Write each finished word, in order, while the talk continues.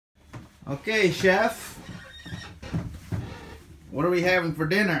Okay, chef. What are we having for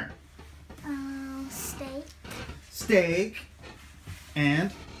dinner? Steak. Steak.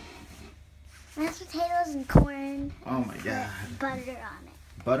 And? Mashed potatoes and corn. Oh my God. Butter on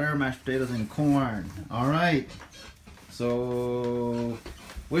it. Butter, mashed potatoes, and corn. All right. So,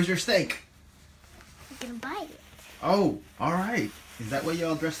 where's your steak? I'm gonna buy it. Oh, all right. Is that why you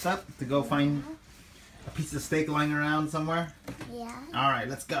all dressed up to go find a piece of steak lying around somewhere? Yeah. All right,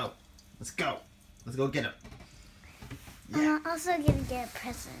 let's go. Let's go. Let's go get it. Yeah. I'm also gonna get a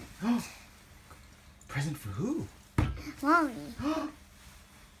present. Present for who? Mommy.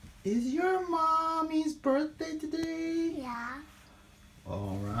 Is your mommy's birthday today? Yeah.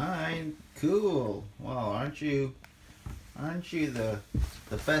 All right, cool. Wow, aren't you the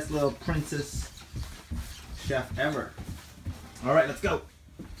best little princess chef ever? All right, let's go.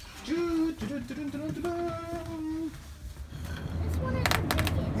 This one is the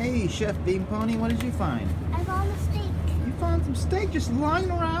biggest. Hey, Chef Bean Pony, what did you find? I found a steak. You found some steak just lying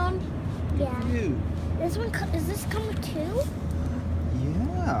around? Yeah. You. This one is this come with two?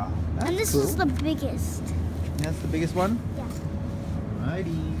 Yeah. That's And this cool. is the biggest. That's the biggest one? Yeah.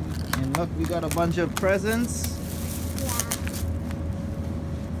 Alrighty. And look, we got a bunch of presents Yeah.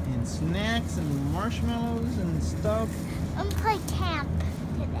 and snacks and marshmallows and stuff. I'm gonna play camp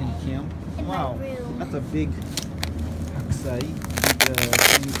today. And Kim. In my Wow. room. That's a big haksai.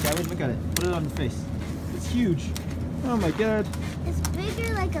 Big cabbage. Look at it. Put it on your face. It's huge. Oh my God. It's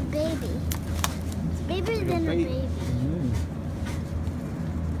bigger like a baby. It's bigger than a baby.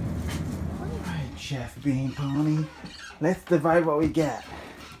 Alright, Chef Bean Pony. Let's divide what we get.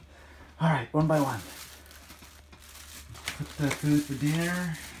 Alright, one by one. Put the food for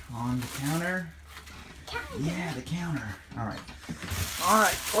dinner on the counter. Yeah, the counter. Alright.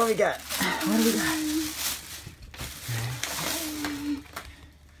 Alright, what do we got? What do we got? Okay.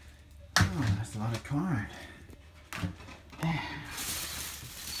 Oh, that's a lot of corn.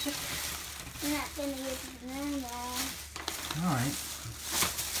 We're not gonna use bananas. Alright.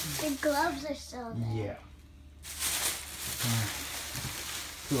 The gloves are still there. Yeah. Alright.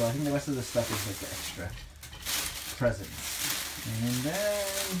 Cool, I think the rest of the stuff is like the extra presents. And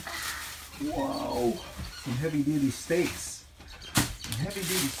then, whoa, some heavy duty steaks. Some heavy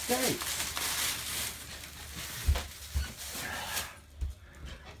duty steaks.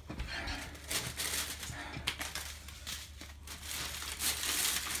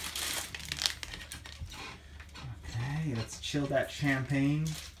 Okay, let's chill that champagne.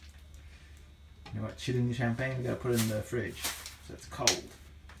 You know what, chilling the champagne, we gotta put it in the fridge so it's cold.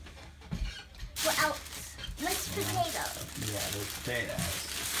 What else? Mashed potatoes. Yeah, those potatoes.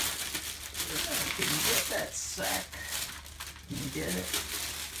 Can you get that sack? Can you get it?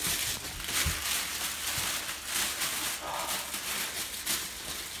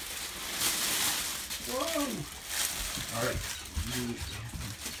 Whoa! Alright.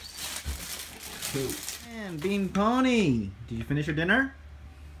 Cool. And Bean Pony, did you finish your dinner?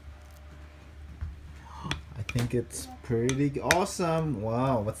 I think it's pretty awesome.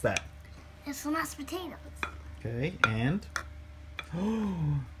 Wow, what's that? It's some mashed potatoes. Okay, and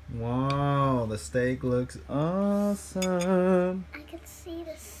wow, the steak looks awesome. I can see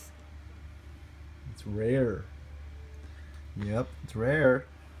this. It's rare. Yep, it's rare.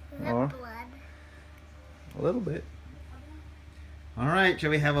 Is that Oh. blood? A little bit. All right, shall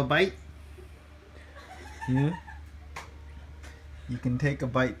we have a bite? Yeah. You can take a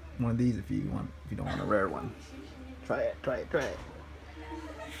bite one of these if you want. If you don't want a rare one. Try it. Try it. Try it.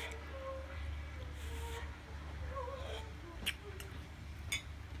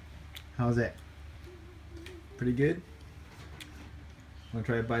 How's it? Pretty good? Want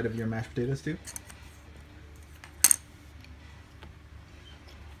to try a bite of your mashed potatoes too?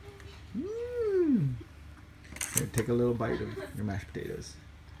 Mmm. Here, take a little bite of your mashed potatoes.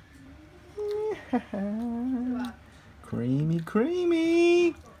 Creamy,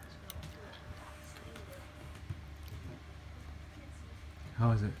 creamy.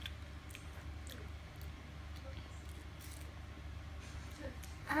 How is it?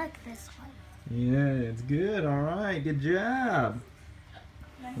 I like this one. Yeah, it's good. All right, good job.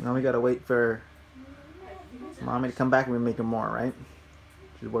 Now we gotta wait for Mommy to come back and we make her more, right?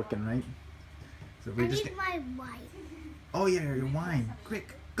 She's working, right? So I we just. need my wine. Oh yeah, your wine.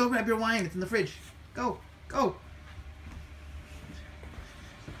 Quick, go grab your wine. It's in the fridge. Go, go.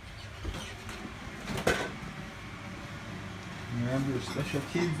 Grab your special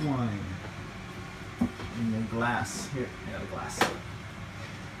kids wine in your glass. Here, I got a glass.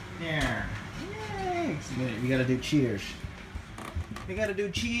 There. Yay! We gotta do cheers. We gotta do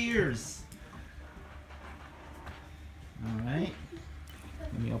cheers. All right.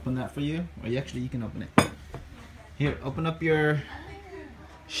 Let me open that for you. Or you can open it. Here, open up your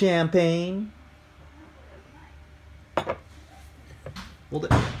champagne. Hold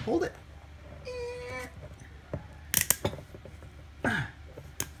it. Hold it.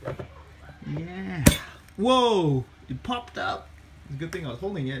 Yeah. Whoa! It popped up. It's a good thing I was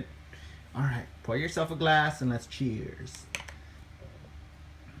holding it. Alright, pour yourself a glass and let's cheers.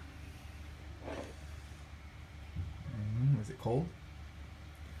 Is it cold?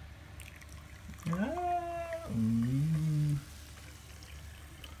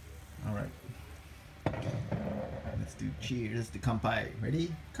 Alright. Let's do cheers to Kanpai.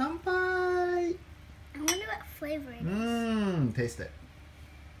 Ready? Kanpai! I wonder what flavor it is. Taste it.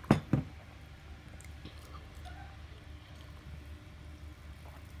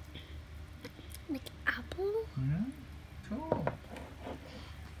 Like apple? Yeah, cool.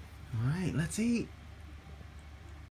 Alright, let's eat.